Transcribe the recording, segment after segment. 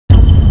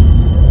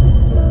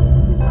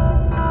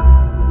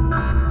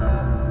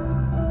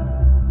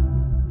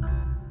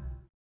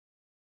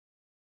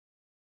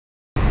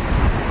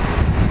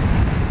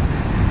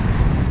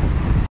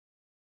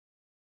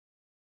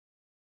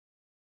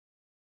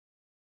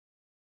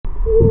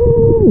Look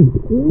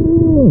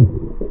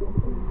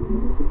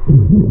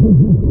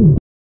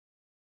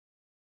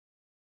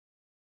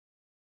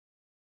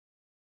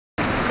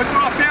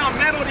what I found,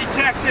 metal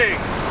detecting.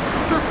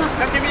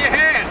 Now give me a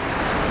hand.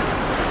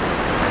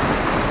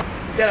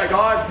 G'day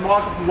guys,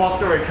 Michael from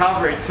Lost or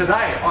Recovery. Today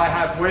I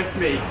have with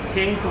me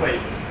Kingsley.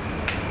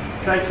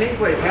 So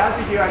Kingsley, how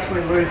did you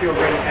actually lose your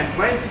ring and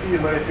when did you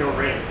lose your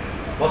ring?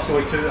 Lost the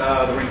ring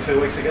 2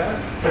 weeks ago.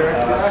 2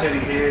 weeks ago.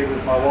 Sitting here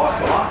with my wife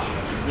for lunch.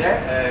 Yeah.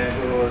 And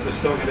we were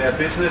just talking about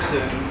business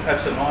and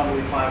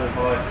absent-mindedly playing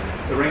with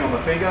the ring on the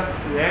finger.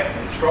 Yeah.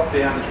 And dropped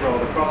down, just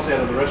rolled across out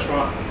of the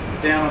restaurant,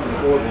 down onto the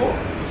boardwalk,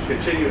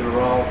 continued to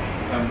roll,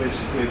 and we're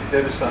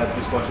devastated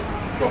just watch it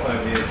drop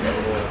over the edge of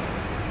the water.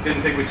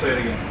 Didn't think we'd see it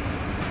again.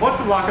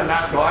 What's the luck on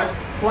that, guys?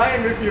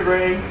 Playing with your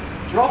ring,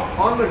 drop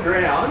on the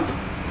ground,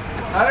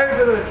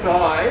 over the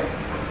side,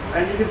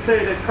 and you can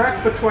see there's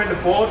cracks between the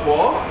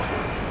boardwalk.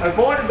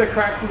 Avoided the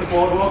cracks in the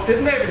boardwalk,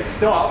 didn't even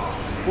stop,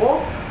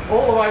 walked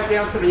all the way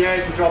down to the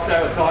edge and dropped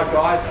over the side,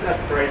 guys. That's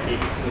freaky.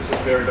 This is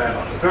very bad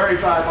luck. Very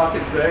bad luck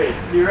indeed.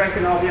 Do you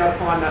reckon I'll be able to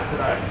find that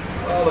today?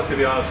 Well, look, to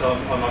be honest,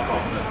 I'm not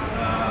confident.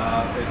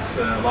 It's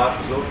a last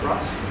resort for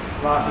us.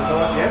 Last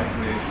resort, yeah.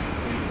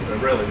 We're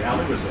really the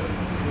only resort.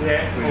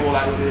 Yeah, all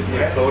that is, we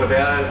thought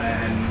about it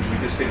and we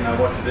just didn't know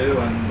what to do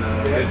and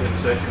did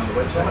searching on the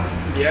website.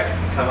 Yeah.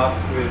 Come up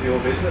with your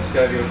business,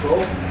 gave you a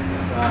call.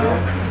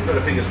 Got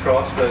a fingers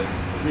crossed, but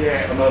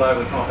I'm not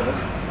overly confident.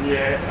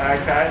 Yeah,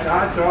 okay, no,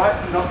 it's alright.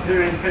 Not too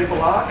many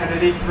people are, and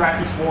it is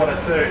brackish water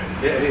too.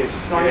 Yeah, it is.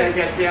 So I'm going to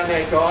get down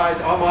there, guys.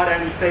 I might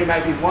only see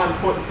maybe 1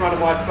 foot in front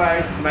of my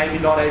face, maybe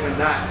not even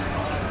that.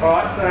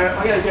 Alright, so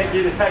I'm going to get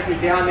you to take me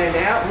down there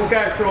now. We'll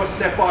go through it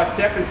step by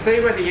step and see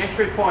where the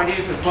entry point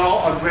is as well,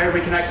 on where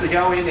we can actually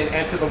go in and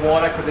enter the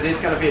water, because it is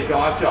going to be a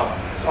dive job.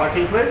 Alright,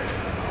 Kingsley?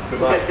 Good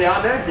luck. Get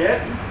down there,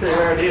 see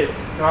where it is.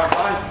 Alright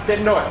guys, get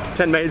into it.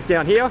 10 metres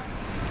down here.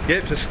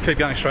 Yep, just keep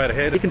going straight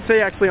ahead. You can see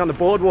actually on the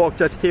boardwalk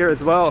just here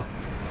as well.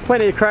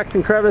 Plenty of cracks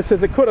and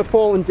crevices. It could have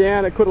fallen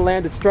down, it could have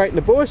landed straight in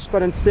the bush,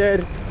 but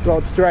instead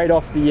rolled straight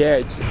off the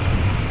edge.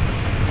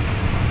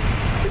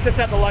 We're just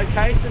at the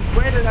location.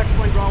 Where did it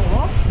actually roll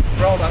off?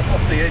 Rolled up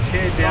off the edge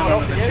here, down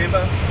onto the timber,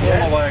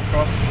 all the way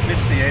across,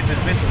 missed the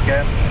edges, missed the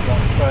gap, and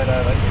gone straight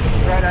over.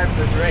 Straight over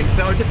the ring.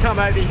 So I'll just come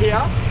over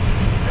here,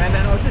 and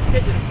then I'll just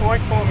get you to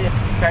point for me.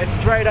 Okay,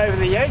 straight over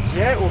the edge,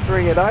 yeah, we'll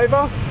bring it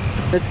over.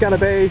 It's going to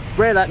be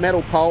where that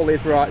metal pole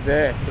is right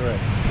there.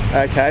 Correct.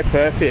 Okay,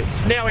 perfect.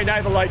 Now we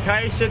know the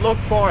location, look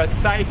for a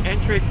safe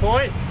entry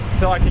point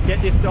so I can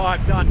get this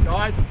dive done,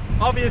 guys.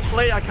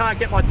 Obviously, I can't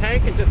get my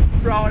tank and just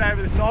throw it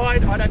over the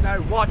side. I don't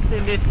know what's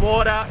in this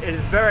water. It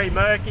is very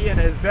murky and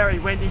it is very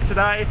windy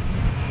today.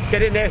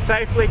 Get in there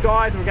safely,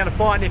 guys. We're going to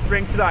find this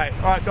ring today.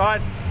 All right,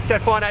 guys, let's go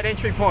find that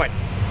entry point.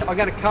 I'm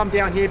going to come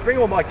down here, bring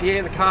all my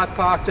gear. The car's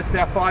parked just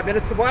about 5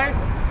 minutes away.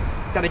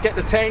 Going to get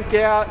the tank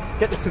out,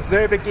 get the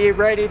Suzuba gear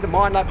ready, the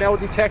Minelab metal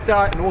detector,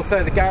 and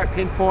also the Garrett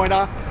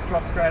pinpointer.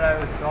 Drop straight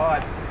over the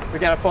side. We're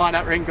going to find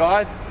that ring,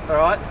 guys. All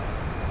right.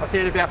 I'll see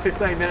you in about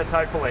 15 minutes,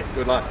 hopefully.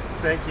 Good luck.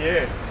 Thank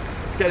you.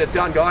 Let's get it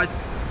done, guys.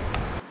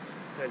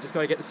 Yeah, just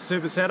got to get the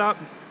Suzuba set up.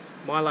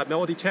 Minelab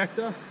metal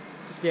detector.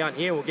 Just down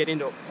here, we'll get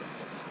into it.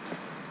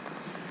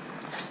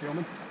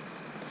 Filming.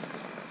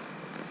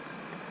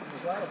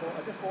 I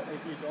just bought these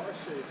new dive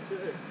shoes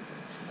too.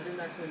 I didn't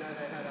actually know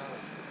they had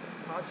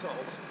hard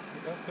soles.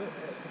 That's good.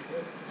 Yeah, it's pretty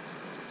good.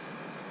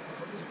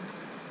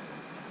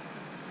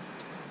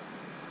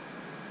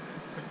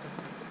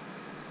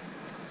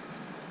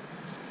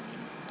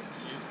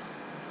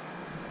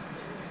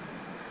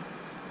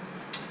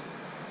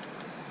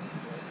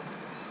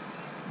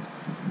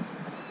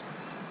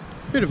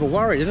 Bit of a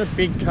worry, isn't it?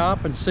 Big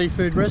carp and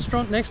seafood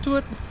restaurant next to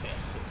it.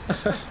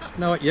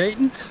 Know what you're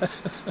eating?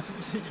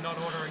 You're not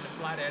ordering the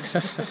flathead.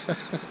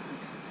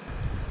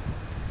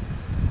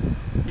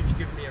 You've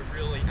given me a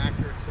really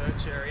accurate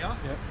search area.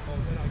 Yep. Well,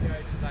 when I go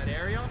to that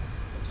area, I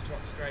just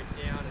drop straight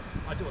down and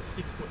I do a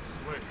 6-foot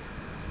swoop.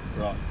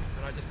 Right.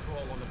 And I just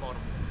crawl on the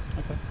bottom.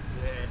 Okay.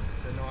 Yeah,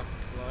 so nice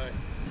and slow.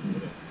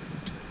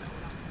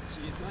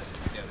 Cheers,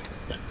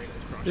 mate.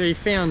 Yeah, he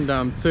found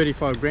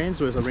 35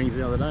 grams worth of rings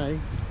the other day.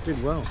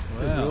 Did well.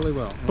 Did really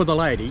well. For the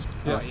lady,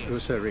 yes. It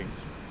was her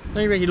rings.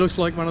 Don't you reckon he looks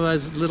like one of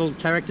those little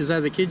characters out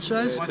of the kids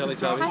shows? Yeah,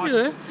 Teletubbies. Have you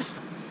there?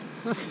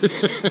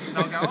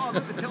 They'll go, oh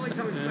look, the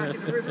Teletubbies back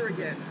in the river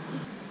again.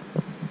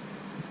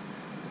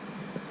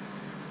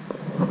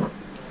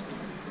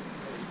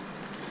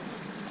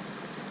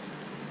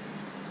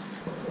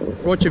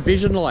 What's your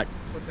vision like?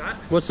 What's that?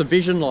 What's the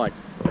vision like?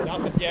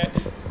 Nothing yet.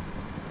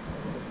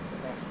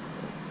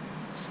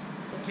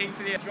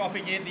 Kingsley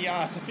dropping in the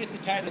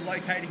sophisticated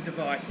locating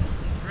device.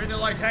 We're in the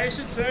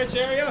location search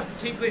area.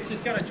 Kingsley's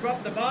just going to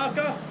drop the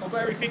marker of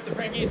where we think the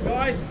ring is,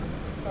 guys.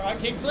 All right,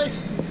 Kingsley,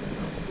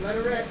 let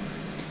her rip.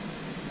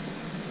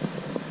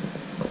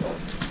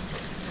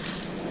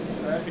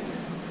 Perfect.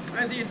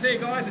 As you can see,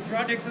 guys, it's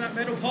right next to that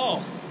metal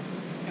pole.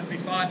 It's going to be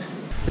fun.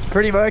 It's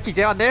pretty murky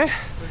down there.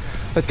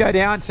 Let's go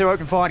down and see what we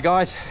can find,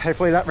 guys.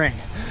 Hopefully that ring.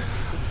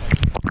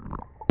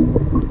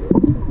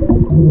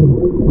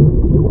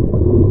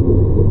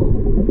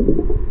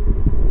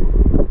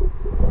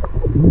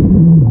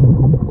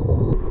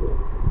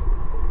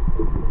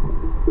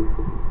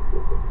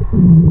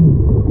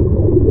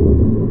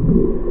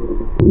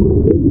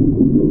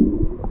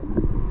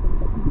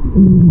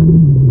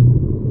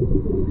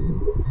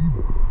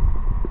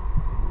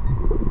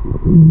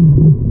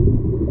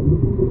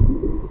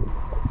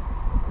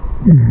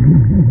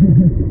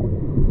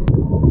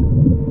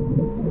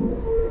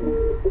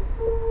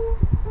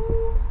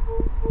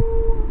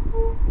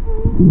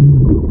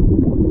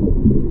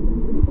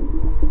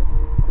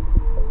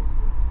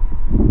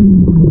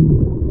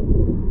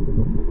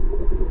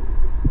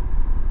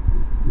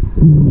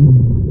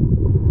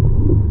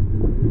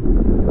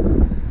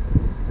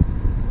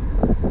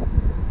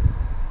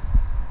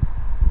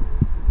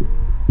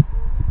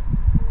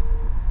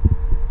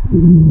 What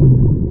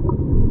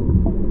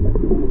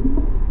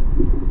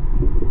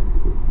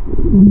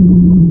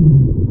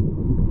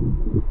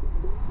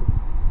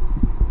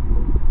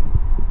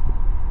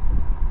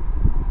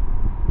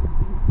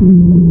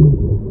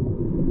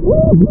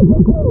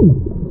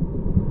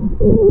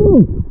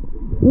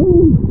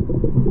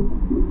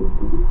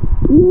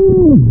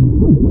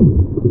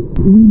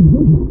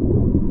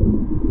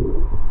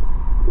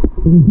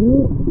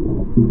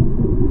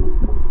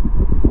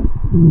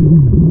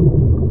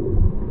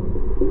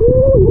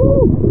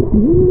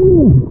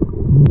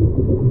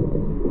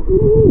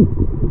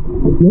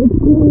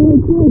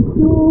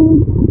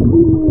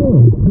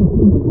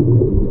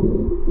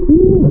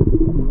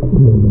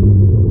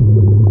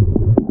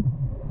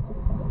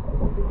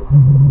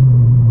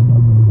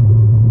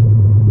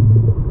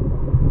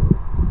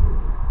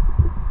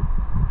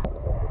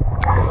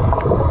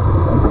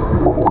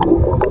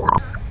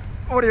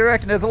do you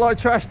reckon? There's a lot of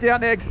trash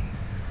down there.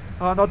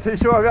 I'm not too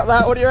sure about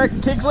that. What do you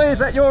reckon, Kingsley? Is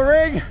that your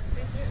ring?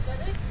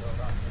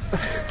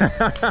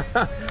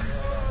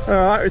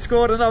 Alright, we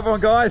scored another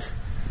one, guys.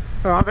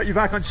 Alright, but you're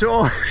back on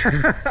shore.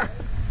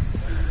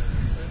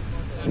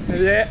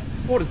 Yeah,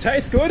 water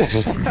tastes good.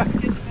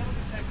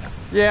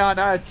 Yeah, I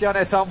know, it's down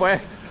there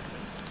somewhere.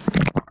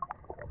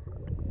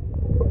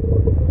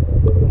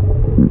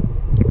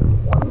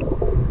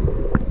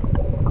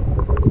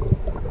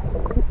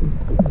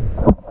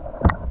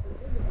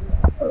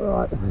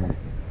 Alright,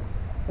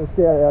 let's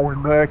get out of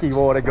this murky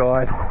water,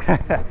 guys.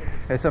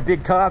 There's some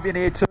big carp in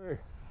here too.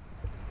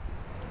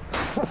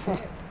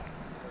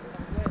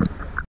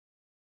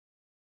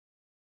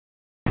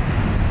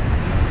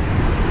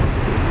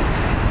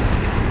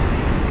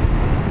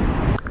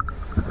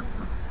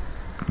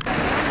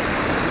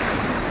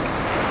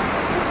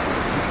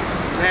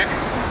 Yeah,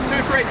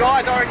 2, 3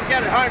 guys, I reckon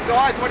get it home,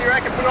 guys. What do you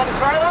reckon? Put it on the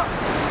trailer?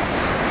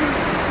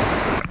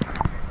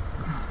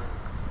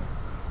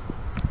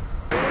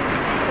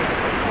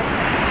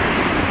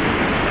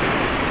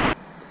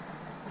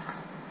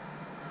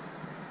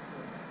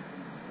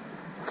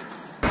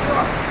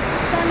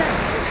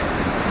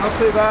 Not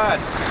too bad.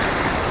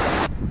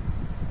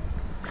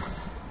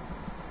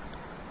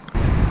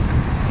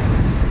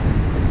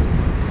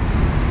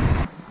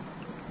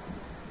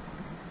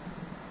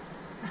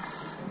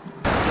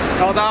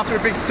 I was after a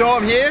big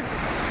storm here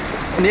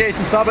in the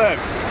eastern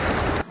suburbs.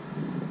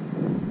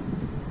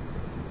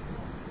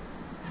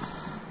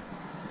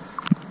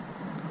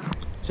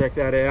 Check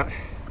that out.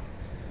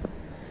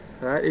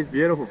 That is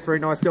beautiful. 3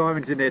 nice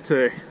diamonds in there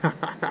too.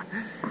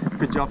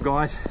 Good job,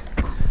 guys.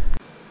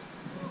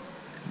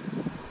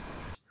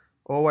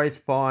 Always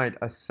find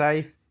a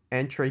safe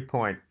entry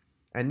point.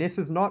 And this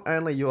is not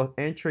only your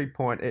entry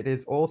point, it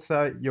is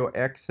also your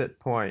exit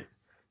point.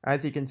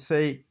 As you can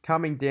see,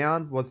 coming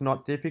down was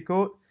not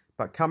difficult,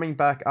 but coming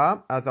back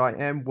up, as I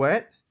am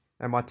wet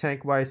and my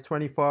tank weighs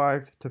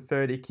 25 to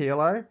 30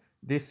 kilo,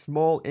 this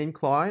small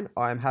incline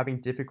I am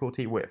having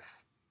difficulty with.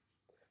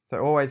 So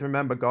always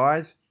remember,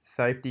 guys,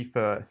 safety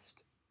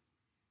first.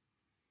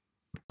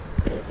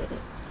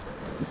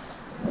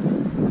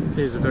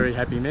 Here's a very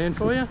happy man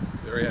for you.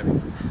 Very happy.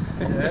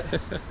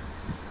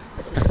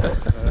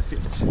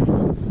 Perfect.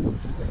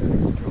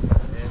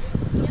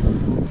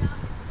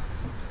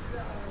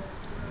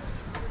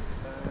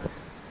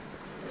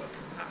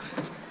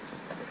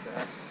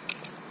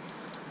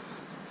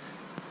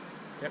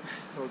 Yep,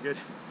 all good.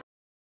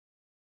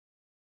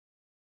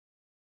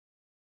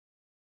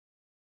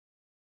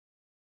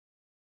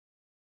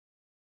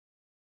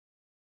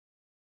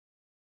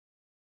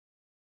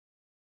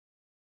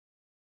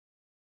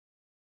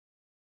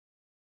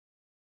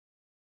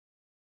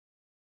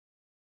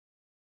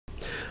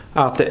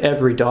 After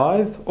every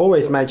dive,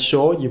 always make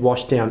sure you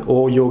wash down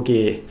all your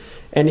gear.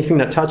 Anything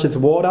that touches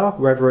water,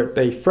 whether it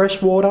be fresh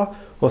water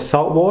or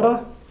salt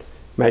water,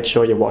 make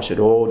sure you wash it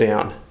all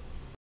down.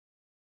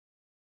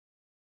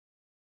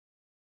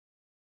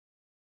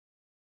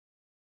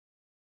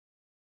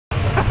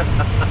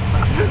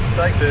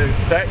 Take two.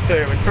 Take two.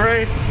 In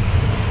 3,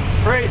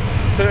 3,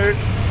 2,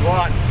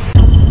 1.